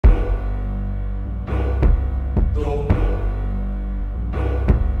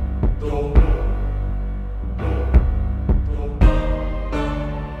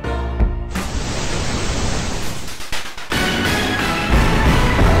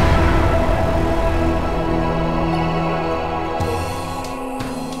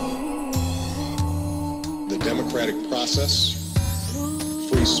process,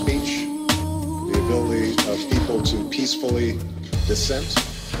 free speech, the ability of people to peacefully dissent.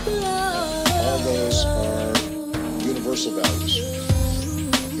 All those are universal values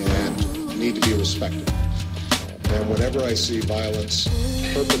and need to be respected. And whenever I see violence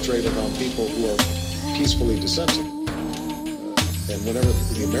perpetrated on people who are peacefully dissenting, and whenever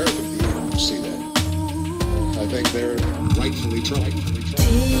the American people see that, I think they're rightfully troubled.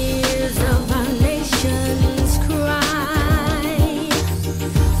 Tears of our nation's cry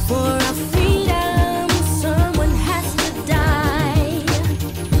for our freedom. Someone has to die.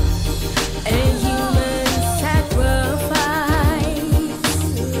 A human sacrifice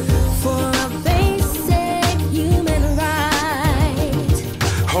for a basic human right.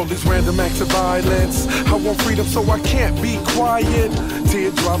 All these random acts of violence. I want freedom, so I can't be quiet.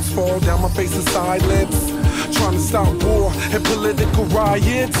 Teardrops fall down my face in silence. Trying to stop war and political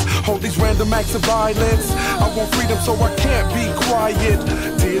riots. All these random acts of violence. I want freedom, so I can't be quiet.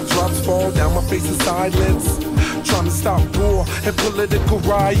 Teardrops fall down my face in silence. Trying to stop war and political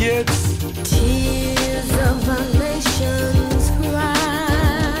riots. Tears of our nation's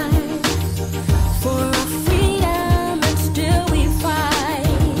cry for our freedom, and still we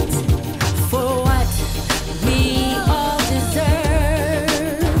fight for what we all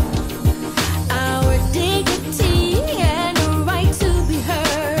deserve. Our dignity and a right to be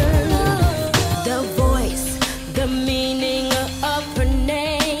heard. The voice, the meaning of her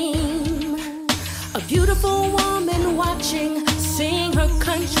name. A beautiful woman watching, seeing her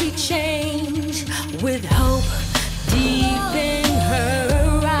country change with hope deep in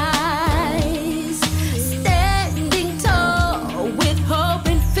her eyes, standing tall with hope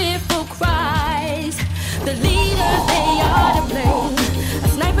and fearful cries. The leaders, they are to blame. A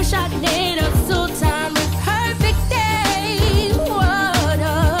sniper shot Native Sultan with perfect aim. What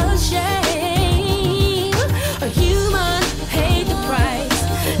a shame. A human paid the price,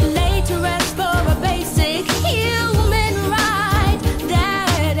 laid to rest for a basic human right.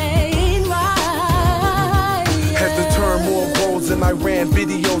 That ain't right. As the turmoil grows in Iran,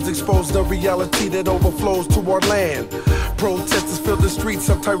 videos expose the reality that overflows to our land. Protesters fill the streets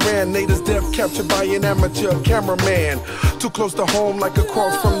of Tehran, natives death captured by an amateur cameraman. Too close to home like a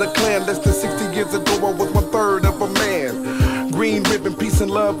cross from the clan. Less than 60 years ago I was 1/3 of a man. Green ribbon, peace and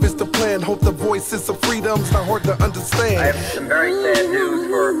love is the plan. Hope the voices of freedom's not hard to understand. I have some very sad news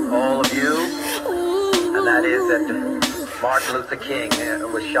for all of you, and that is that Martin Luther King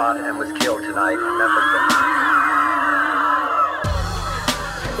was shot and was killed tonight in Memphis.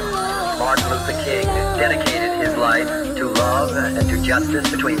 Martin Luther King dedicated his life to love and to justice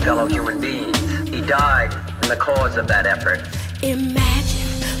between fellow human beings. He died in the cause of that effort. Imagine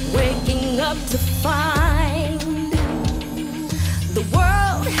waking up to find the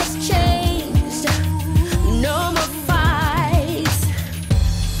world has changed. No more fights.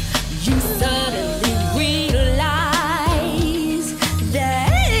 You suddenly realize that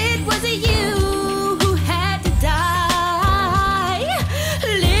it was you who had to die.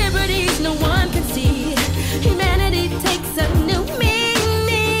 Liberties no one can see. Humanity takes a new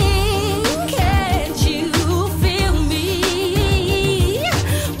meaning. Can't you feel me?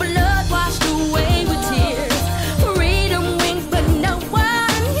 Blood washed away with tears. Freedom wings, but no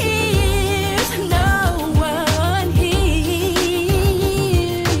one hears. No one hears.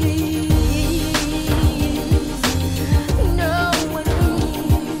 No one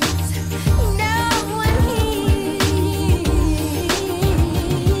hears. No one hears.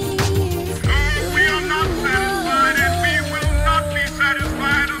 We are not satisfied, and we will not be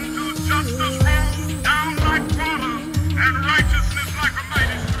satisfied until justice rolls down like water and righteousness like a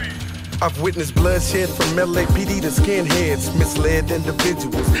mighty stream. I've witnessed bloodshed from LAPD to skinheads, misled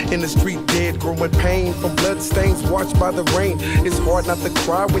individuals in the street dead, growing pain from blood stains washed by the rain. It's hard not to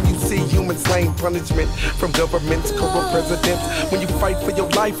cry when you see humans slain. Punishment from governments, corrupt presidents. When you fight for your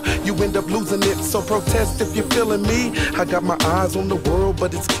life, you end up losing it. So protest if you're feeling me. I got my eyes on the world,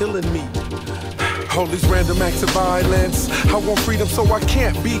 but it's killing me. All these random acts of violence. I want freedom, so I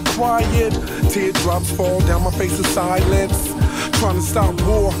can't be quiet. Teardrops fall down my face in silence. Trying to stop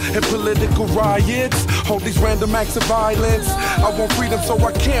war and political riots. All these random acts of violence. I want freedom, so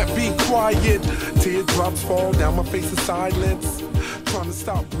I can't be quiet. Teardrops fall down my face in silence. Trying to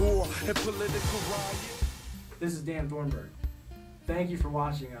stop war and political riots. This is Dan Thornburg. Thank you for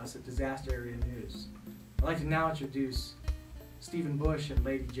watching us at Disaster Area News. I'd like to now introduce Stephen Bush and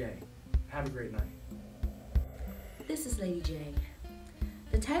Lady J. Have a great night. This is Lady J.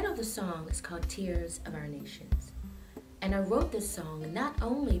 The title of the song is called Tears of Our Nations. And I wrote this song not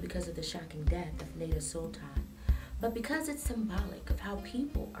only because of the shocking death of Native Sultan, but because it's symbolic of how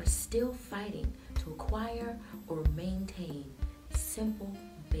people are still fighting to acquire or maintain simple,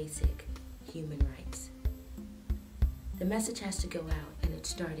 basic human rights. The message has to go out, and it's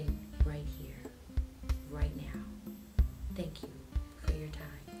starting right here, right now. Thank you for your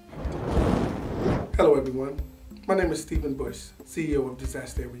time. Hello everyone, my name is Stephen Bush, CEO of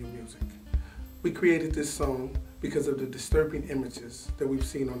Disaster Area Music. We created this song because of the disturbing images that we've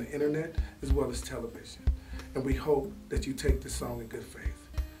seen on the internet as well as television, and we hope that you take this song in good faith.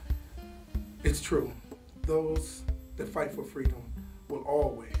 It's true, those that fight for freedom will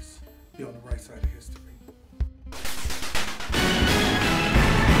always be on the right side of history.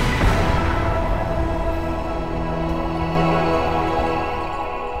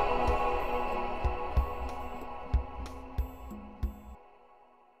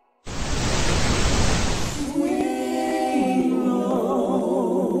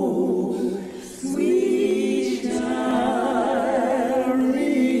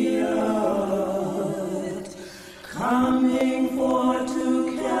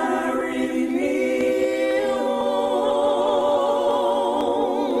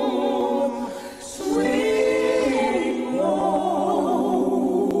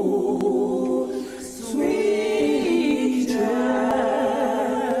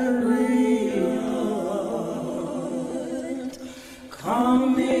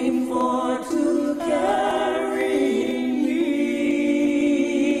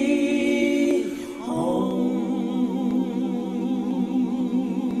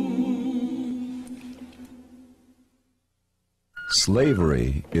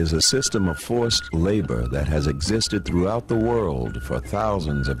 Slavery is a system of forced labor that has existed throughout the world for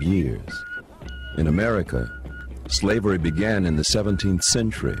thousands of years. In America, slavery began in the 17th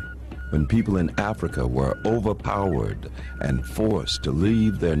century when people in Africa were overpowered and forced to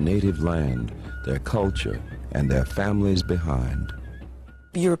leave their native land, their culture, and their families behind.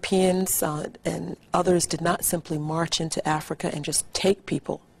 Europeans and others did not simply march into Africa and just take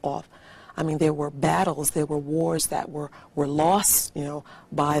people off. I mean, there were battles, there were wars that were lost,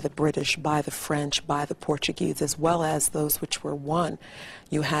 by the British, by the French, by the Portuguese, as well as those which were won.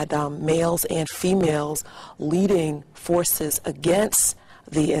 You had males and females leading forces against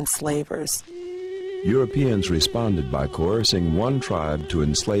the enslavers. Europeans responded by coercing one tribe to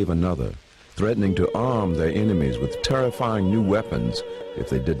enslave another, threatening to arm their enemies with terrifying new weapons if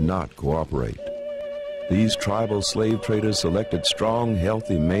they did not cooperate. These tribal slave traders selected strong,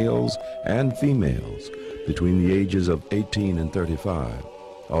 healthy males and females between the ages of 18 and 35,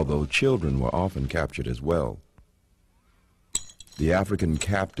 although children were often captured as well. The African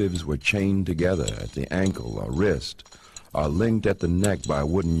captives were chained together at the ankle or wrist, or linked at the neck by a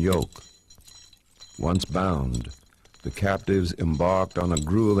wooden yoke. Once bound, the captives embarked on a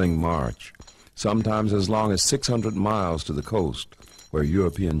grueling march, sometimes as long as 600 miles to the coast, where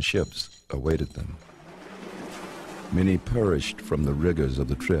European ships awaited them. Many perished from the rigors of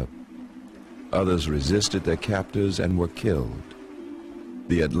the trip. Others resisted their captors and were killed.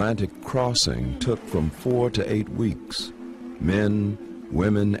 The Atlantic crossing took from 4 to 8 weeks. Men,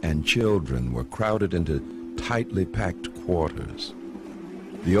 women, and children were crowded into tightly packed quarters.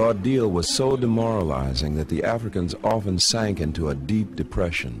 The ordeal was so demoralizing that the Africans often sank into a deep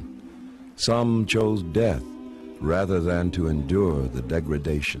depression. Some chose death rather than to endure the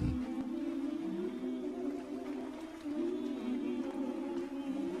degradation.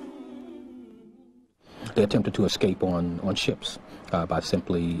 They attempted to escape on ships by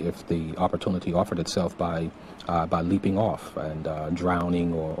simply, if the opportunity offered itself, by leaping off and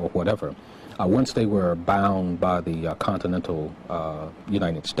drowning or whatever. Once they were bound by the continental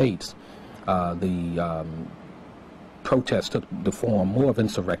United States, the protests took the form more of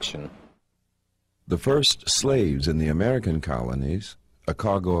insurrection. The first slaves in the American colonies, a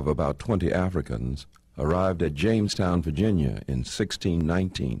cargo of about 20 Africans, arrived at Jamestown, Virginia in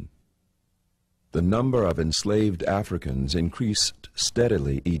 1619. The number of enslaved Africans increased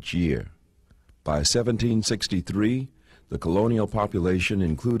steadily each year. By 1763, the colonial population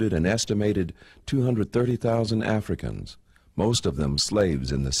included an estimated 230,000 Africans, most of them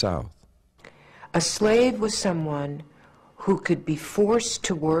slaves in the South. A slave was someone who could be forced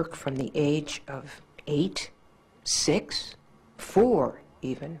to work from the age of 8, 6, 4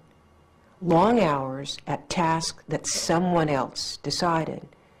 even, long hours at tasks that someone else decided.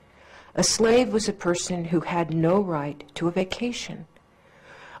 A slave was a person who had no right to a vacation.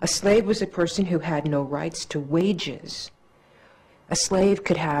 A slave was a person who had no rights to wages. A slave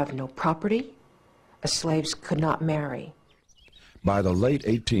could have no property. A slave could not marry. By the late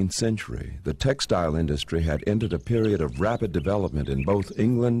 18th century, the textile industry had entered a period of rapid development in both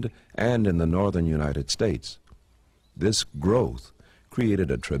England and in the northern United States. This growth created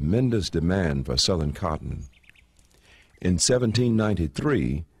a tremendous demand for Southern cotton. In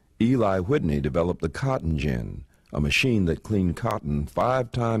 1793, Eli Whitney developed the cotton gin, a machine that cleaned cotton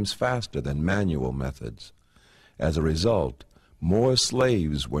 5 times faster than manual methods. As a result, more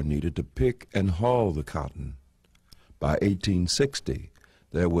slaves were needed to pick and haul the cotton. By 1860,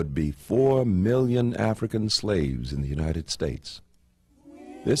 there would be 4 million African slaves in the United States.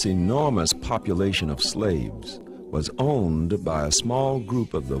 This enormous population of slaves was owned by a small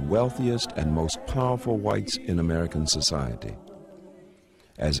group of the wealthiest and most powerful whites in American society.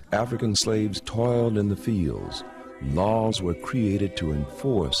 As African slaves toiled in the fields, laws were created to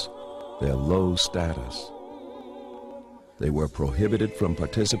enforce their low status. They were prohibited from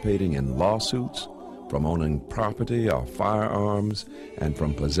participating in lawsuits, from owning property or firearms, and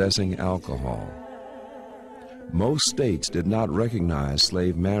from possessing alcohol. Most states did not recognize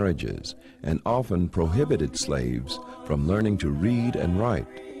slave marriages and often prohibited slaves from learning to read and write.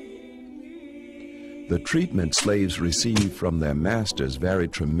 The treatment slaves received from their masters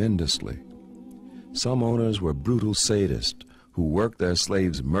varied tremendously. Some owners were brutal sadists who worked their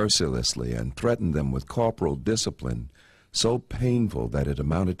slaves mercilessly and threatened them with corporal discipline so painful that it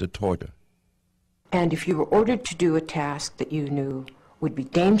amounted to torture. And if you were ordered to do a task that you knew would be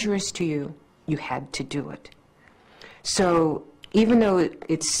dangerous to you, you had to do it. So even though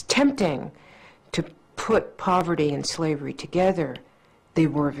it's tempting to put poverty and slavery together, they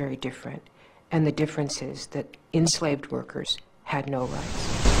were very different. And the difference is that enslaved workers had no rights.